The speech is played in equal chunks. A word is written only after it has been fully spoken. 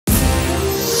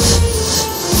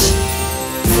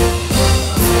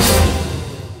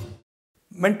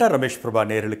Mentor Ramesh Prabha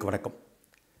நேயர்களுக்கு வணக்கம்.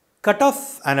 Cut off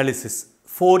analysis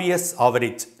 4 years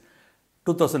average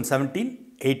 2017,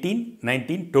 18,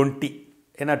 19, 20.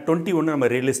 ஏன்னா 21 நம்ம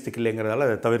ரியலிஸ்டிக் இல்லைங்கிறதால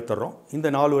அதை தவிர்த்துறோம். இந்த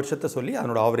 4 வருஷத்தை சொல்லி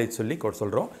அதனோட ஆவரேஜ் சொல்லி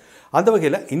சொல்கிறோம். அந்த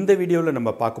வகையில் இந்த வீடியோவில்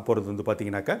நம்ம பார்க்க போகிறது வந்து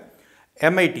பார்த்திங்கனாக்கா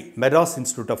MIT Madras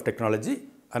institute of technology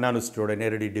அனாலிஸ்டோட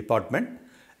நேரடி டிபார்ட்மெண்ட்,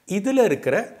 இதில்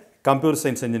இருக்கிற கம்ப்யூட்டர்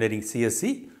சயின்ஸ் இன்ஜினியரிங்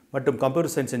CSE மற்றும்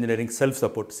computer science engineering self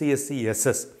support CSE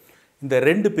SS இந்த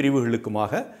 2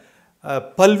 பிரிவுகளுக்குமாக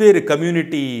பல்வேறு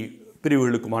கம்யூனிட்டி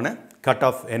பிரிவுகளுக்குமான கட்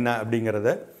ஆஃப் என்ன அப்படிங்கிறத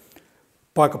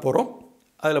பார்க்க போகிறோம்.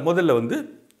 அதில் முதல்ல வந்து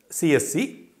CSE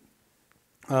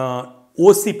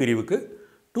OC பிரிவுக்கு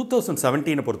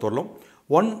 2017 பொறுத்தவரையிலும்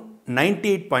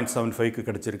 198.75க்கு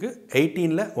கிடச்சிருக்கு.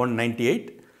 18ல் 198,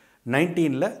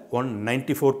 19ல்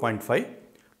 194.5,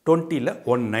 20ல்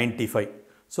 195.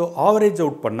 ஸோ ஆவரேஜ்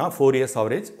அவுட் பண்ணால் 4 years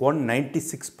ஆவரேஜ்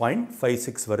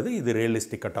 196.56 வருது. இது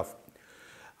ரியலிஸ்டிக் கட் ஆஃப்.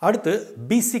 அடுத்து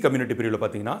BC கம்யூனிட்டி பிரிவில்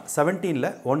பார்த்தீங்கன்னா 17ல்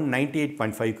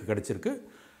 198.5க்கு கிடச்சிருக்கு.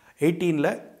 18ல்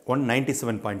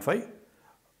 197.5,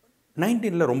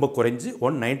 19ல் ரொம்ப குறைஞ்சி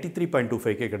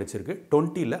 193.25கே கிடச்சிருக்கு.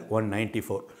 20ல்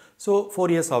 194. ஸோ 4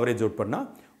 years ஆவரேஜ் அவுட் பண்ணால்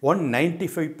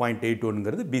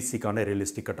 195.81ங்கிறது BCக்கான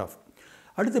ரியலிஸ்டிக் கட் ஆஃப்.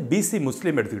 அடுத்து BC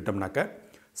முஸ்லீம் எடுத்துக்கிட்டோம்னாக்க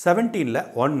 17ல்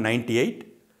 198,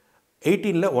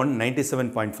 18ல்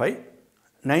 197.5,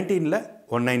 19ல்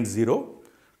 190,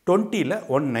 20ல்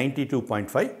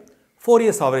 192.5. 4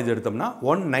 years ஆவரேஜ் எடுத்தோம்னா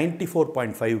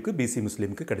 194.5க்கு BC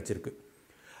முஸ்லீமுக்கு கிடச்சிருக்கு.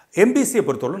 MBCயை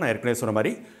பொறுத்தவரை நான் ஏற்கனவே சொன்ன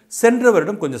மாதிரி சென்ற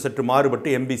வருடம் கொஞ்சம் சற்று மாறுபட்டு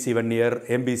MBC 1 year,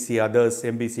 MBC others,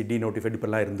 MBC denotified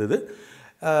இப்பெல்லாம் இருந்தது.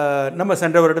 நம்ம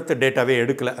சென்ற வருடத்து டேட்டாவே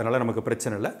எடுக்கலை, அதனால் நமக்கு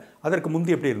பிரச்சனை இல்லை. அதற்கு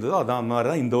முந்தி எப்படி இருந்ததோ அதான் மாதிரி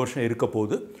தான் இந்த வருஷம் இருக்க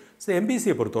போகுது. ஸோ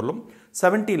MBCயை பொறுத்தவரையிலும்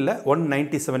 17ல்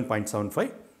 197.75,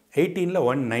 18ல்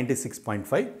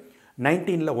 196.5,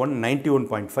 19ல்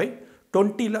 191.5,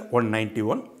 20ல்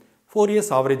 191. 4 years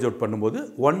ஆவரேஜ் அவுட் பண்ணும்போது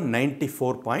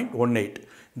 194.18.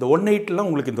 இந்த 18லாம்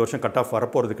உங்களுக்கு இந்த வருஷம் கட் ஆஃப்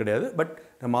வரப்போகிறது கிடையாது, பட்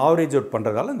நம்ம ஆவரேஜ் அவுட்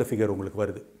பண்ணுறதால இந்த ஃபிகர் உங்களுக்கு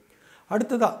வருது.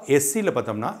 அடுத்ததாக SCயில்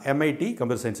பார்த்தோம்னா MIT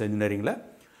computer science இன்ஜினியரிங்கில்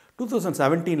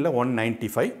 2017ல்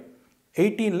 195,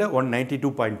 18ல்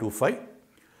 192.25,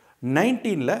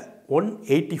 19ல்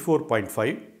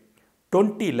 184.5,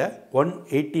 20ல்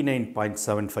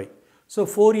 189.75. So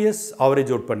 4 years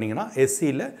average out பண்ணிங்கன்னா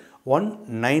SCயில்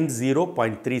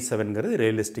 190.37ங்கிறது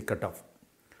realistic cut off.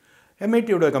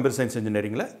 MITயோட computer science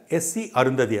இன்ஜினியரிங்கில் SC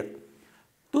Arunthathiyar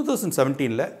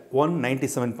 2017ல்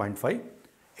 197.5,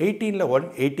 18ல்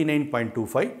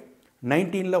 189.25,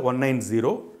 19ல்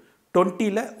 190,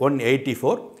 20ல்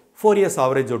 184. 4 years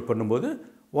average out பண்ணும்போது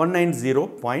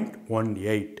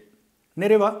 190.18.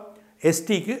 நிறைவாக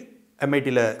STக்கு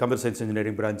MITயில் computer science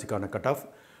engineering பிரான்ச்சுக்கான cut off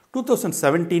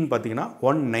 2017 பார்த்தீங்கன்னா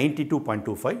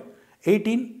 192.25,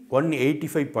 18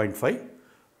 185.5,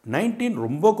 19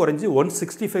 ரொம்ப குறைஞ்சி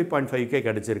 165.5கே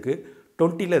கிடச்சிருக்கு.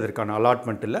 20ல் இதற்கான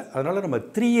அலாட்மெண்ட் இல்லை, அதனால் நம்ம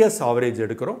 3 years ஆவரேஜ்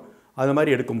எடுக்கிறோம். அது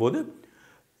மாதிரி எடுக்கும்போது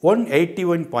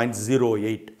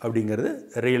 181.08 அப்படிங்கிறது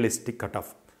ரியலிஸ்டிக் கட்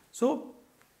ஆஃப். ஸோ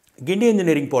கிண்டி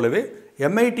இன்ஜினியரிங் போலவே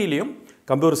MITலேயும்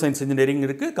கம்ப்யூட்டர் சயின்ஸ் இன்ஜினியரிங்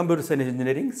இருக்குது. Computer science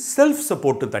engineering self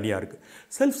support தனியாக இருக்குது.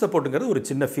 செல்ஃப் சப்போர்ட்டுங்கிறது ஒரு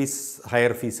சின்ன ஃபீஸ்,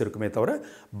 ஹையர் ஃபீஸ் இருக்குமே தவிர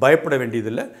பயப்பட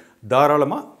வேண்டியதில்லை.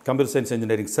 தாராளமாக கம்ப்யூட்டர் சயின்ஸ்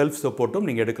இன்ஜினியரிங் செல்ஃப் சப்போர்ட்டும்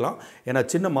நீங்கள் எடுக்கலாம். ஏன்னா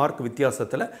சின்ன மார்க்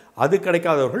வித்தியாசத்தில் அது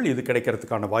கிடைக்காதவர்கள் இது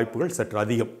கிடைக்கிறதுக்கான வாய்ப்புகள் சற்று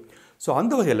அதிகம். ஸோ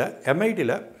அந்த வகையில்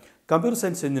MITயில் computer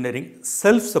science engineering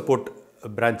self support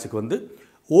பிரான்ச்சுக்கு வந்து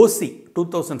OC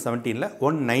 2017ல்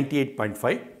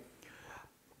 198.5,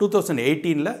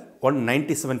 2018ல்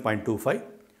 197.25,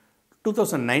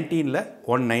 2019ல்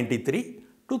 193,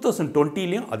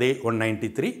 2020லையும் அதே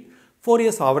 193. 4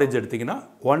 years ஆவரேஜ் எடுத்திங்கன்னா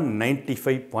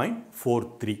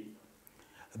 195.43.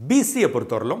 BCயை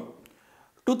பொறுத்தவரையிலும்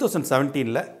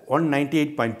 2017ல்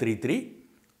 198.33,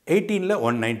 18ல்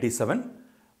 197,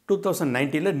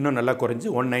 2019ல் இன்னும் நல்லா குறைஞ்சி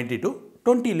 192,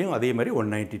 20லையும் அதே மாதிரி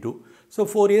 192. ஸோ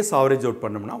 4 years ஆவரேஜ் அவுட்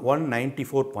பண்ணோம்னா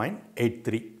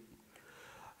 194.83.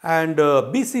 And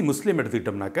BC Muslim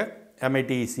எடுத்துக்கிட்டோம்னாக்க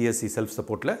MIT CSE self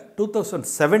சப்போர்ட்டில்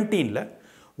 2017ல்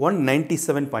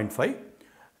 197.5,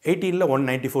 18ல்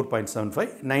 194.75,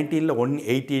 19ல்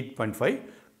 188.5,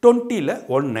 20ல்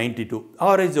 192.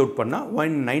 Average out பண்ணால்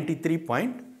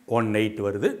 193.18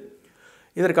 வருது.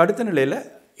 இதற்கு அடுத்த நிலையில்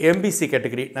MBC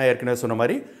கேட்டகரி நான் ஏற்கனவே சொன்ன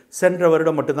மாதிரி சென்ற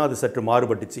வருடம் மட்டும்தான் அது சற்று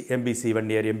மாறுபட்டுச்சு. MBC 1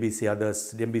 year, MBC others,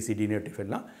 MBC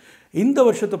டிநோட்டிஃபைட்லாம். இந்த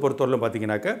வருஷத்தை பொறுத்தவரையிலும்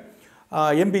பார்த்தீங்கன்னாக்க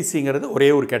MBCங்கிறது ஒரே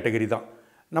ஒரு கேட்டகரி தான்.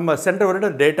 நம்ம சென்ற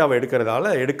வருடம் டேட்டாவை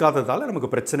எடுக்காததால் நமக்கு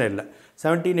பிரச்சனை இல்லை.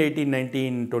 17, 18,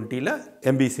 19, 20ல்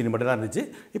MBCன்னு மட்டும் தான் இருந்துச்சு.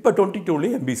 இப்போ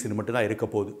 22லேயும் MBCன்னு மட்டும் தான் இருக்க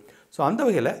போகுது. ஸோ அந்த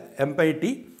வகையில் MIT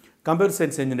computer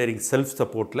science engineering self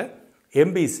சப்போர்ட்டில்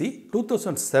MBC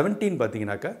 2017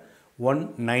 பார்த்தீங்கன்னாக்கா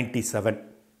 197.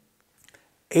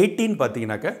 18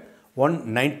 பார்த்தீங்கன்னாக்க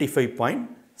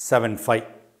 195.75,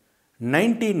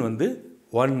 19 வந்து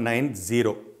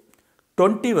 190,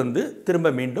 20 வந்து திரும்ப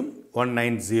மீண்டும்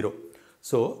 190.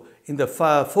 ஸோ இந்த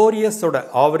 4 இயர்ஸோட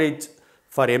ஆவரேஜ்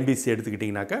ஃபார் எம்பிசி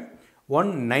எடுத்துக்கிட்டிங்கனாக்க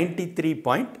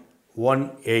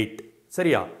 193.18.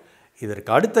 சரியா?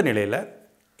 இதற்கு அடுத்த நிலையில்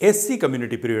எஸ்சி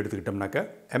கம்யூனிட்டி பிரிவு எடுத்துக்கிட்டோம்னாக்க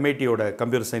எம்ஐடியோட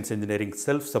கம்ப்யூட்டர் சயின்ஸ் இன்ஜினியரிங்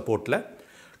செல்ஃப் சப்போர்ட்டில்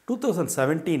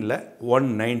 2017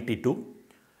 192,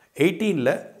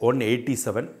 18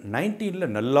 187, 19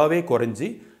 நல்லாவே குறைஞ்சி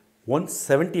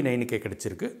 179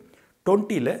 கிடைச்சிருக்கு,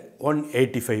 20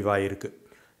 185 ஆகிருக்கு.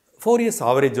 4 இயர்ஸ்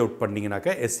ஆவரேஜ் அவுட் பண்ணிங்கனாக்க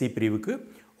எஸ்சி பிரிவுக்கு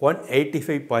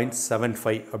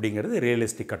 185.75 அப்படிங்கிறது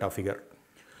ரியலிஸ்டிக் கட் ஆஃப் ஃபிகர்.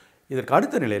 இதற்கு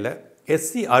அடுத்த நிலையில்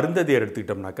SC Arunthathiyar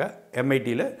எடுத்துக்கிட்டோம்னாக்கா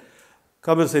எம்ஐடியில்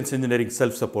computer science engineering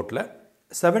self சப்போர்ட்டில்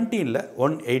 17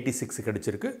 186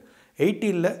 கிடைச்சிருக்கு,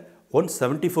 18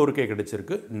 174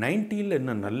 கிடைச்சிருக்கு, 19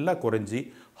 இன்னும் நல்லா குறைஞ்சி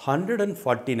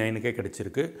 149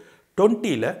 கிடைச்சிருக்கு,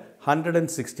 20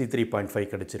 163.5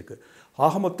 கிடைச்சிருக்கு.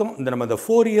 ஆக மொத்தம் இந்த நம்ம இந்த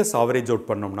 4 இயர்ஸ் ஆவரேஜ் அவுட்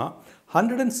பண்ணோம்னா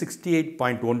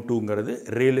 168.12ங்கிறது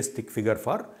realistic figure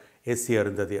for SC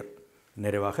Arunthathiyar.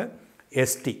 நிறைவாக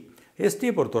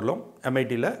எஸ்டியை பொறுத்தவரையிலும்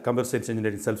எம்ஐடியில் computer science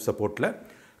engineering self சப்போர்ட்டில்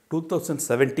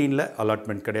 2017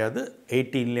 allotment கிடையாது,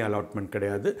 18 அலாட்மெண்ட்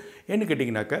கிடையாது. என்ன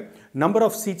கேட்டிங்கனாக்கா நம்பர்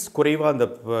ஆஃப் சீட்ஸ் குறைவாக அந்த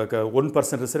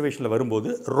 1% ரிசர்வேஷனில் வரும்போது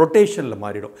ரொட்டேஷனில்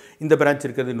மாறிடும். இந்த பிரான்ச்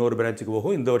இருக்கிறது இன்னொரு பிரான்ச்சுக்கு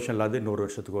போகும், இந்த வருஷம் இல்லாத இன்னொரு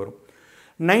வருஷத்துக்கு வரும்.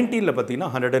 19 பார்த்தீங்கன்னா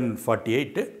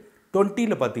 148,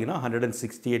 20 பார்த்தீங்கன்னா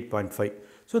 168.5.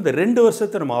 ஸோ இந்த 2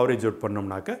 வருஷத்தை நம்ம ஆவரேஜ் அவுட்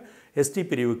பண்ணோம்னாக்க எஸ்டி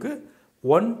பிரிவுக்கு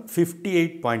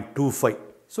 158.25.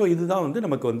 ஸோ இதுதான் வந்து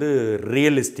நமக்கு வந்து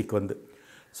ரியலிஸ்டிக் வந்து.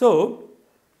 ஸோ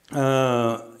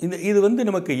இது வந்து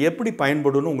நமக்கு எப்படி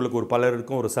பயன்படும்னு உங்களுக்கு ஒரு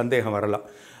பலருக்கும் ஒரு சந்தேகம் வரலாம்.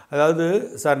 அதாவது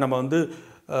சார் நம்ம வந்து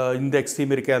இந்த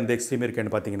எக்ஸ்ட்ரீம் இருக்கே அந்த எக்ஸ்ட்ரீம்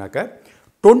இருக்கேன்னு பார்த்தீங்கன்னாக்கா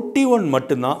 21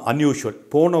 மட்டும்தான் அன்யூஷுவல்,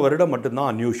 போன வருடம் மட்டும்தான்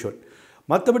அன்யூஷுவல்.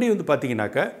 மற்றபடி வந்து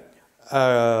பார்த்தீங்கன்னாக்கா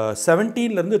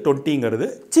 17லேருந்து 20ங்கிறது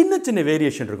சின்ன சின்ன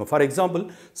வேரியேஷன் இருக்கும். ஃபார் எக்ஸாம்பிள்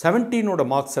 17ஓட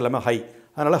மார்க்ஸ் எல்லாமே ஹை,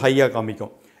 அதனால் ஹையாக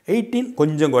காமிக்கும். 18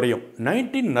 கொஞ்சம் குறையும்,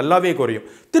 19 நல்லாவே குறையும்,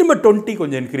 திரும்ப 20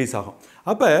 கொஞ்சம் இன்க்ரீஸ் ஆகும்.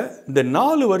 அப்போ இந்த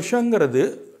 4 வருஷங்கிறது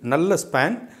நல்ல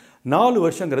ஸ்பேன், 4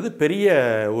 வருஷங்கிறது பெரிய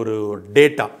ஒரு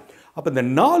டேட்டா. அப்போ இந்த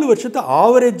 4 வருஷத்தை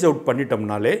ஆவரேஜ் அவுட்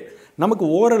பண்ணிட்டோம்னாலே நமக்கு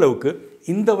ஓரளவுக்கு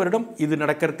இந்த வருடம் இது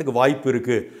நடக்கிறதுக்கு வாய்ப்பு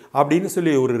இருக்குது அப்படின்னு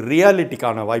சொல்லி ஒரு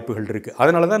ரியாலிட்டிக்கான வாய்ப்புகள் இருக்குது.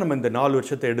 அதனால தான் நம்ம இந்த 4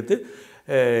 வருஷத்தை எடுத்து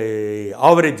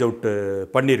ஆவரேஜ் அவுட்டு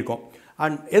பண்ணியிருக்கோம்.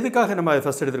 அண்ட் எதுக்காக நம்ம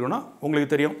ஃபஸ்ட் எடுத்துருக்கோம்னா உங்களுக்கு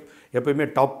தெரியும் எப்போயுமே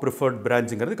top preferred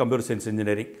பிரான்ச்சுங்கிறது computer science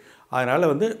engineering. அதனால்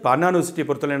வந்து இப்போ அண்ணா யூனிவர்சிட்டி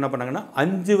பொறுத்தவரை என்ன பண்ணாங்கன்னா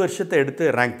 5 வருஷத்தை எடுத்து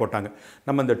ரேங்க் போட்டாங்க.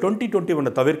 நம்ம இந்த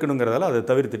 2021 தவிர்க்கணுங்கிறதால அதை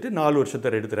தவிர்த்துட்டு 4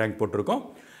 வருஷத்தை எடுத்து ரேங்க் போட்டிருக்கோம்.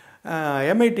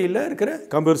 எம்ஐடியில் இருக்கிற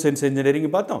கம்ப்யூட்டர் சயின்ஸ் இன்ஜினியரிங்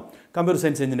பார்த்தோம், கம்ப்யூட்டர்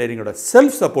சயின்ஸ் இன்ஜினியரிங்கோட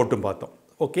செல்ஃப் சப்போர்ட்டும் பார்த்தோம்.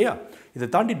 ஓகேயா? இதை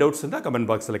தாண்டி டவுட்ஸ் இருந்தால் கமெண்ட்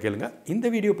பாக்ஸில் கேளுங்க. இந்த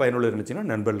வீடியோ பயனுள்ள இருந்துச்சுன்னா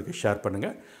நண்பர்களுக்கு ஷேர்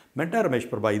பண்ணுங்கள். மென்டார் ரமேஷ்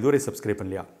பிரபா இதுவரை சப்ஸ்கிரைப்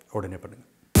பண்ணலையா? உடனே பண்ணுங்கள்.